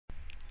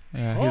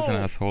Yeah, he's an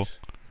asshole.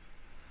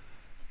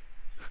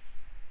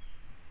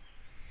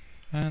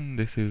 And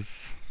this is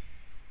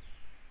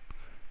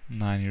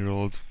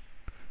 9-year-old,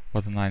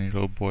 what a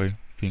 9-year-old boy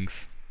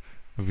thinks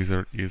a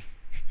wizard is.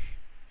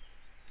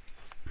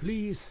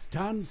 Please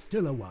stand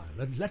still a while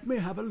and let me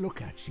have a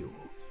look at you.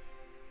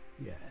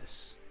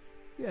 Yes,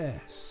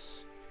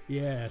 yes,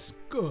 yes,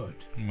 good.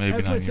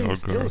 Maybe 9-year-old Everything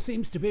still girl.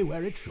 seems to be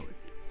where it should.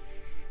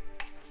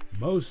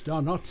 Most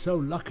are not so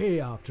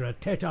lucky after a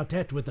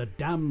tete-a-tete with the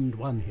damned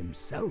one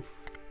himself.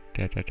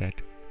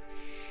 Tete-a-tete.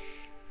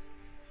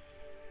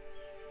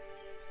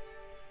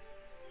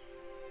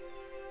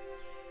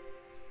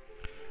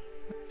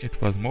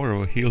 It was more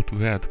of a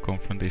heel-to-head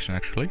confrontation,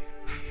 actually.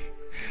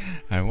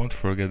 I won't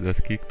forget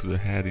that kick to the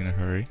head in a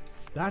hurry.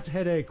 That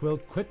headache will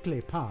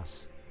quickly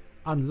pass,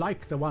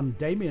 unlike the one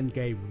Damien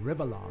gave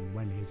Rivellon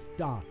when his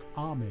dark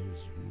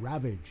armies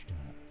ravaged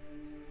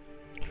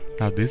her.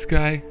 Now this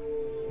guy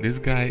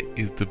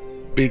is the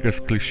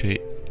biggest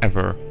cliché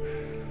ever.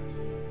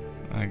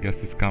 I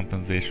guess it's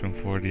compensation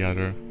for the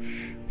other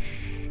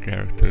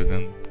characters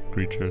and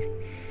creatures.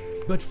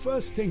 But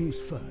first things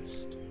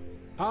first,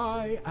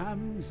 I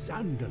am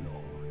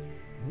Zandalor,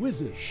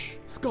 wizard,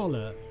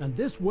 scholar, and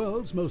this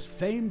world's most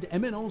famed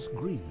eminence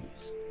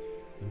grise,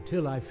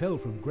 until I fell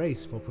from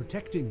grace for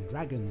protecting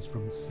dragons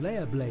from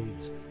slayer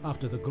blades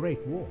after the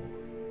Great War.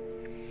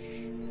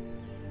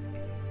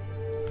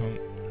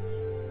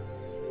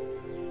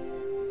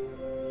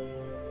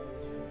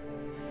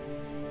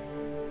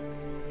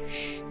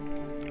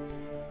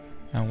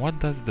 And what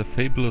does the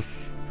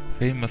famous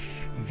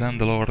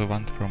Zandalor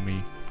want from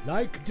me?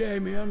 Like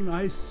Damien,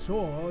 I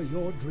saw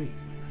your dream.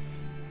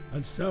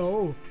 And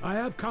so, I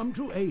have come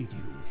to aid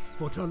you,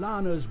 for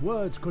Tolana's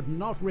words could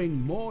not ring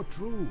more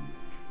true.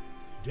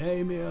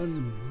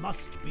 Damien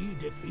must be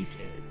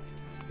defeated.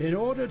 In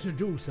order to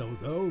do so,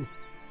 though,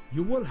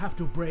 you will have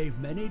to brave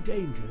many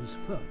dangers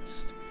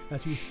first,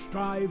 as you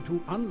strive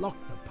to unlock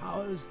the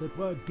powers that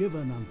were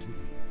given unto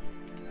you.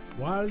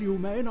 While you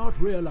may not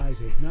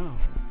realize it now,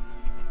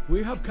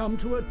 we have come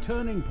to a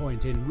turning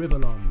point in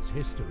Rivellon's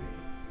history.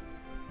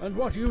 And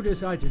what you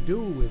decide to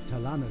do with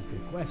Talana's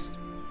bequest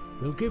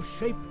will give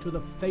shape to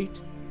the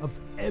fate of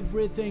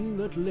everything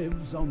that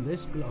lives on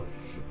this globe.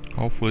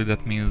 Hopefully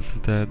that means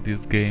that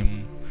this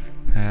game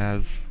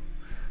has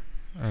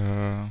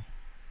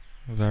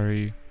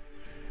very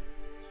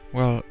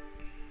well,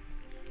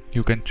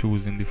 you can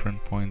choose in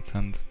different points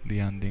and the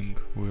ending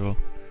will,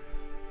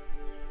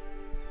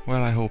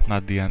 well, I hope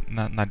not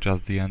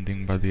just the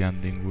ending, but the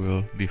ending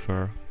will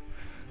differ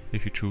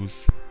if you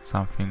choose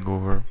something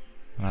over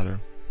another,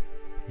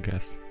 I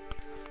guess.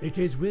 It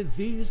is with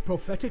these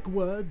prophetic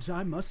words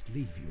I must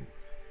leave you,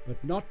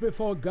 but not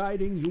before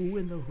guiding you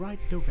in the right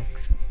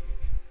direction.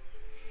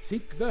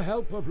 Seek the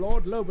help of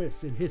Lord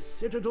Lovis in his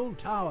citadel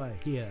tower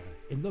here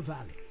in the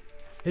valley.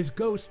 His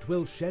ghost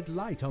will shed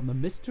light on the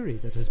mystery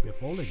that has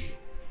befallen you.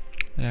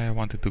 Yeah, I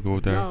wanted to go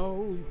there.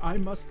 Now I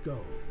must go.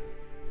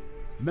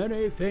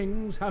 Many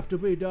things have to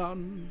be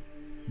done,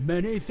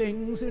 many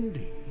things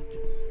indeed.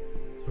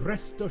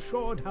 Rest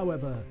assured,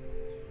 however,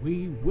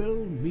 we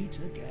will meet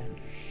again.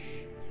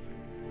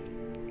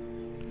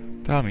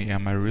 Tell me,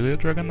 am I really a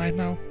Dragon Knight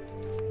now?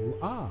 You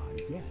are,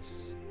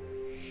 yes.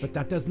 But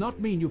that does not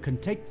mean you can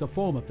take the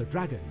form of the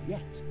dragon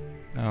yet.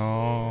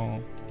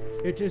 Oh.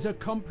 It is a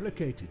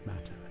complicated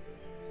matter,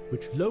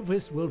 which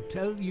Lovis will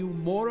tell you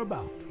more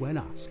about when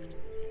asked.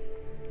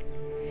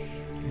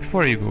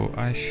 Before you go,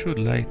 I should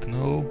like to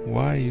know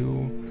why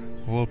you,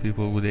 of all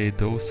people, would aid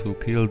those who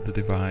killed the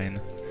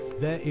Divine.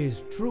 There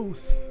is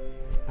truth,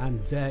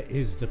 and there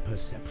is the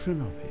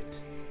perception of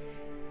it.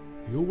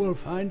 You will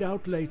find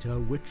out later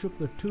which of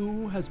the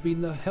two has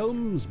been the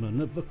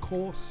helmsman of the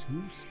course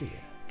you steer.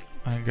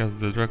 I guess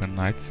the Dragon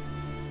Knights.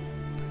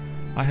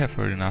 I have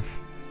heard enough.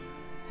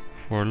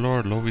 For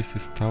Lord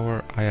Lovis's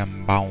tower I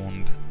am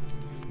bound.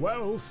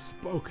 Well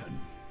spoken.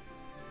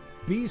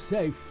 Be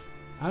safe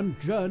and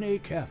journey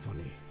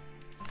carefully.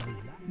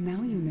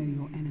 Now you know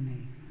your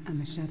enemy and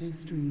the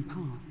shadow-strewn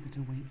path that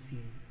awaits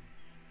you.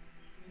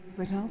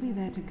 But I'll be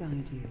there to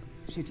guide you,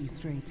 should you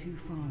stray too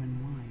far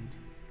and wide.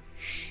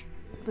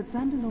 But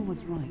Zandalor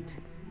was right.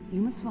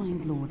 You must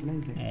find Lord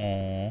Lovis.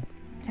 Aww.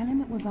 Tell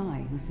him it was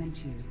I who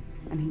sent you,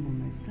 and he will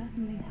most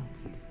certainly help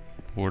you.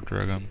 Poor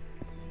dragon.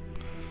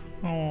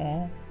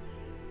 Aww.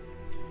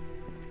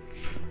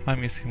 I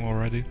miss him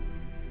already.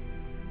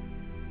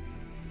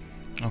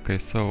 Okay,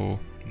 so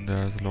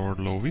there's Lord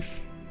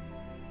Lovis.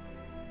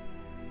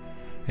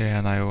 Yeah,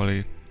 and I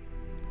only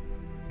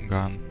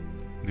gone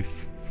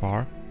this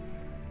far.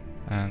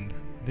 And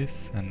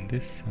this, and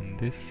this, and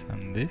this,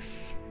 and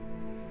this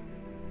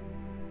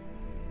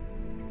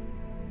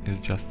is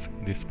just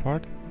this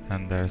part,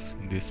 and there's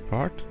this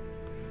part,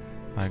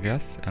 I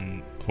guess,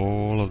 and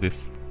all of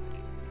this.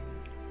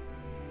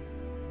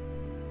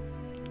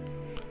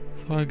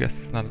 So I guess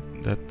it's not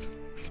that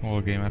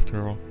small game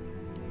after all.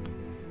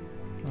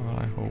 Well,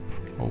 I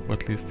hope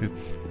at least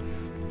it's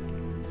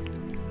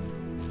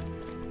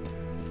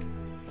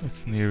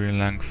near in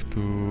length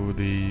to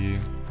the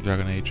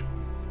Dragon Age.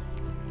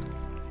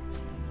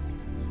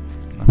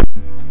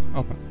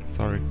 Oh,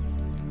 sorry.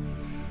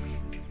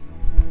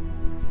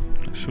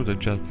 I should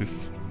adjust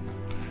this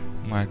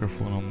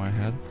microphone on my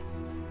head.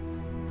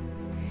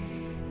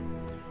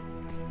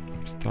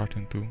 I'm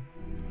starting to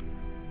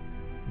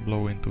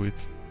blow into it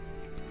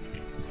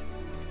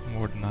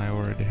more than I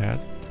already had.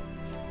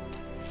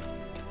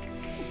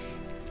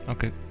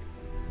 Okay.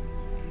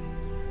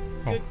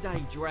 Oh. Good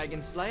day,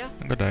 Dragon Slayer.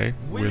 Good day,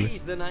 Willy.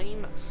 Willy's the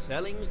name,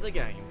 selling's the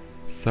game.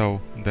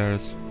 So,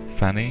 there's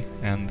Fanny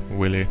and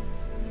Willy.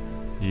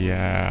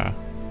 Yeah.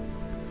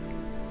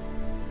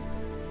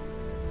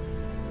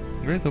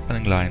 Great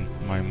opening line.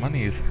 My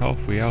money is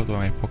halfway out of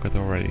my pocket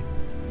already.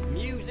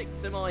 Music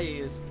to my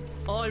ears.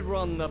 I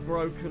run the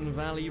Broken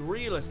Valley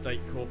Real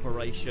Estate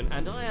Corporation,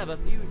 and I have a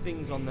few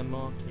things on the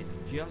market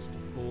just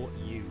for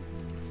you.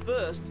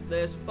 First,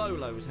 there's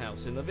Folo's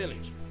house in the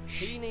village.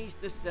 He needs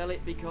to sell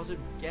it because of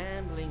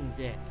gambling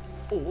debts.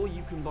 Or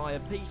you can buy a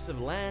piece of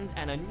land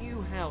and a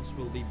new house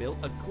will be built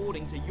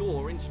according to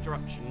your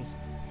instructions.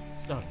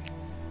 So,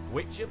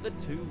 which of the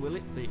two will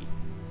it be?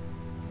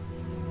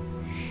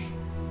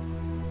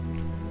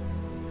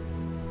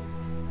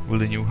 Will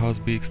the new house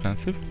be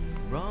expensive?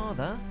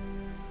 Rather,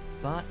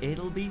 but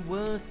it'll be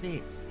worth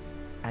it.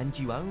 And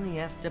you only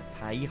have to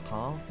pay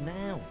half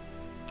now.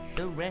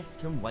 The rest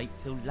can wait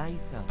till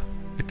later.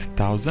 It's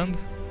 1,000?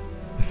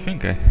 I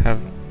think I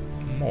have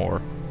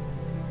more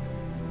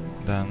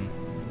than...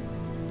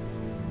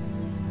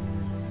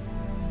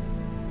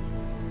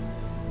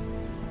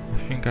 I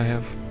think I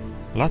have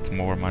a lot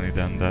more money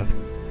than that.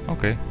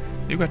 Okay,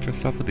 you got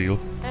yourself a deal.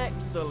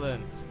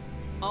 Excellent.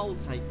 I'll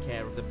take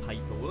care of the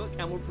paperwork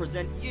and will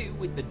present you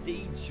with the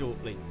deeds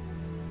shortly.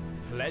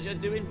 Pleasure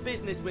doing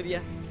business with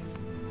you.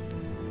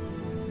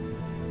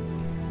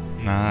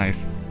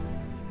 Nice.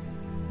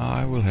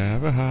 I will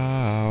have a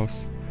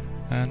house,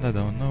 and I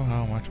don't know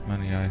how much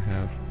money I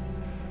have.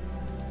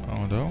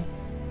 Although,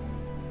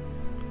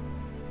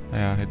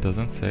 yeah, it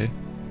doesn't say.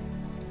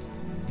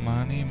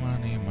 Money,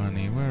 money,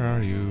 money, where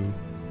are you?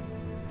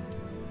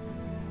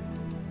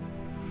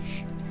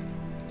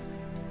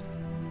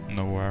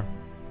 Nowhere.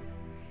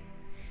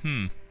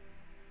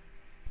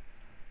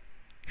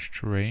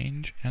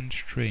 Strange and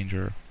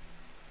stranger.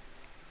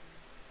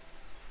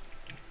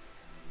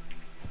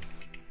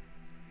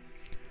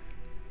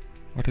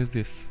 What is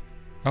this?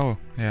 Oh,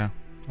 yeah,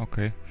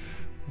 okay.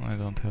 I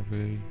don't have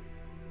a...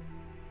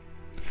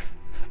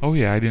 Oh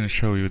yeah, I didn't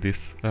show you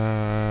this.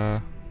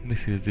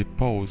 This is the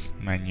pause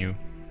menu.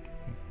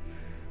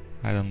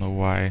 I don't know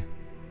why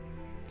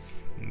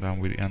it's done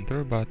with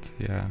enter, but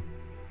yeah.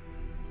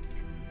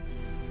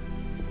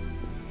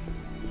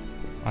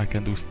 I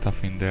can do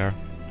stuff in there.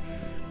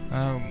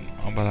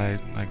 But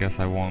I guess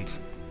I won't.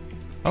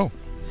 Oh!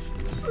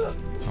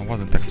 I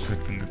wasn't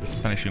expecting the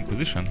Spanish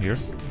Inquisition here.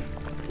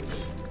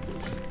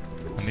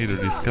 And neither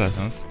the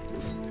skeletons.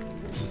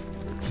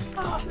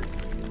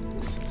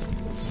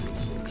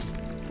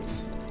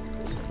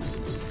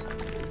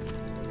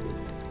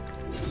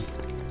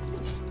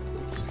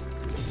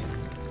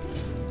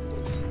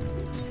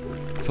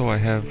 So I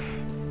have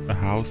a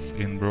house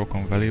in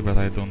Broken Valley, but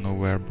I don't know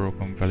where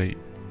Broken Valley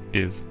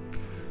is.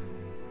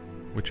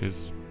 Which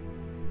is...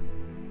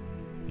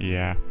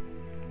 yeah,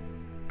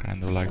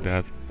 kind of like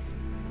that.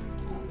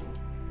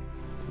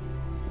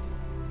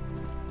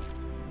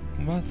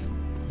 But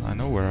I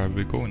know where I'll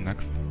be going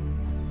next.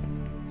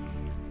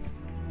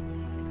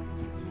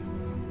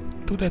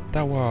 To the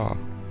tower!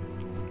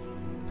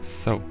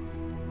 So...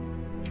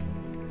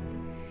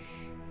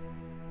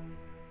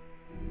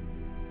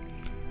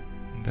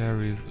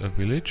 there is a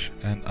village,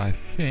 and I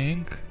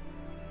think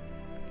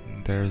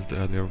there's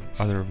the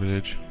other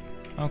village.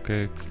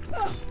 Okay,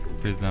 it's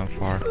pretty damn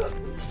far.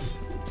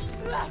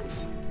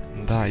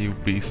 Die, you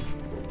beast.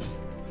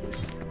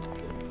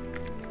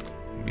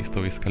 Beast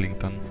of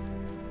Skellington.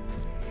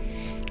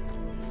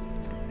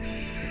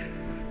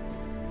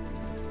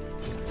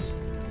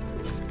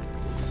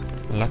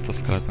 Lots of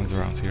skeletons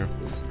around here.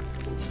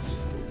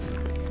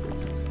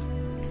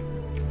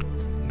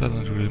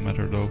 Doesn't really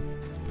matter though.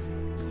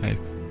 Hey.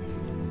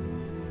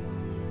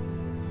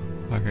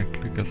 I can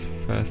click as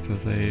fast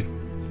as a...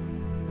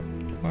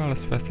 well,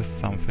 as fast as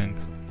something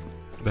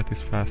that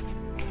is fast.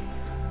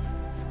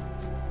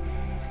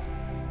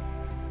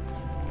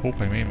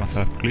 Hope I made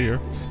myself clear.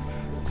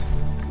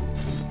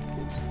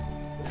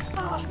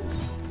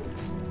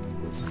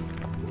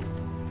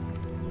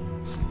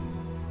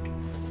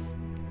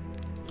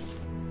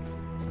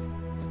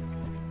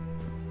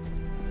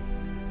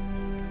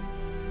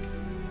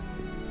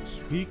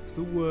 Speak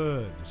the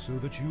word so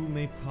that you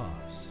may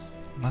pass.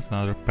 Not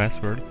another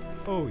password.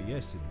 Oh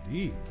yes,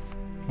 indeed.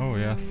 Oh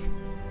yes.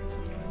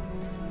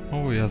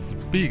 Oh yes,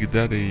 Big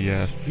Daddy,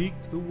 yes. Speak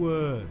the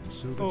word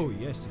so that oh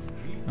yes,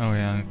 indeed. Oh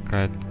yeah,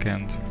 I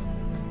can't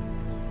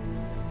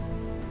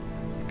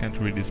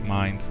read his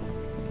mind,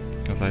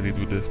 as I did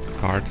with the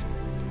card.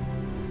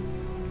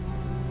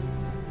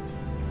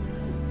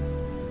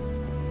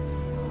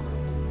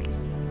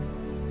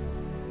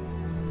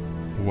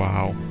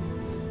 Wow.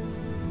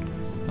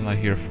 And I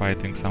hear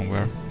fighting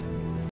somewhere.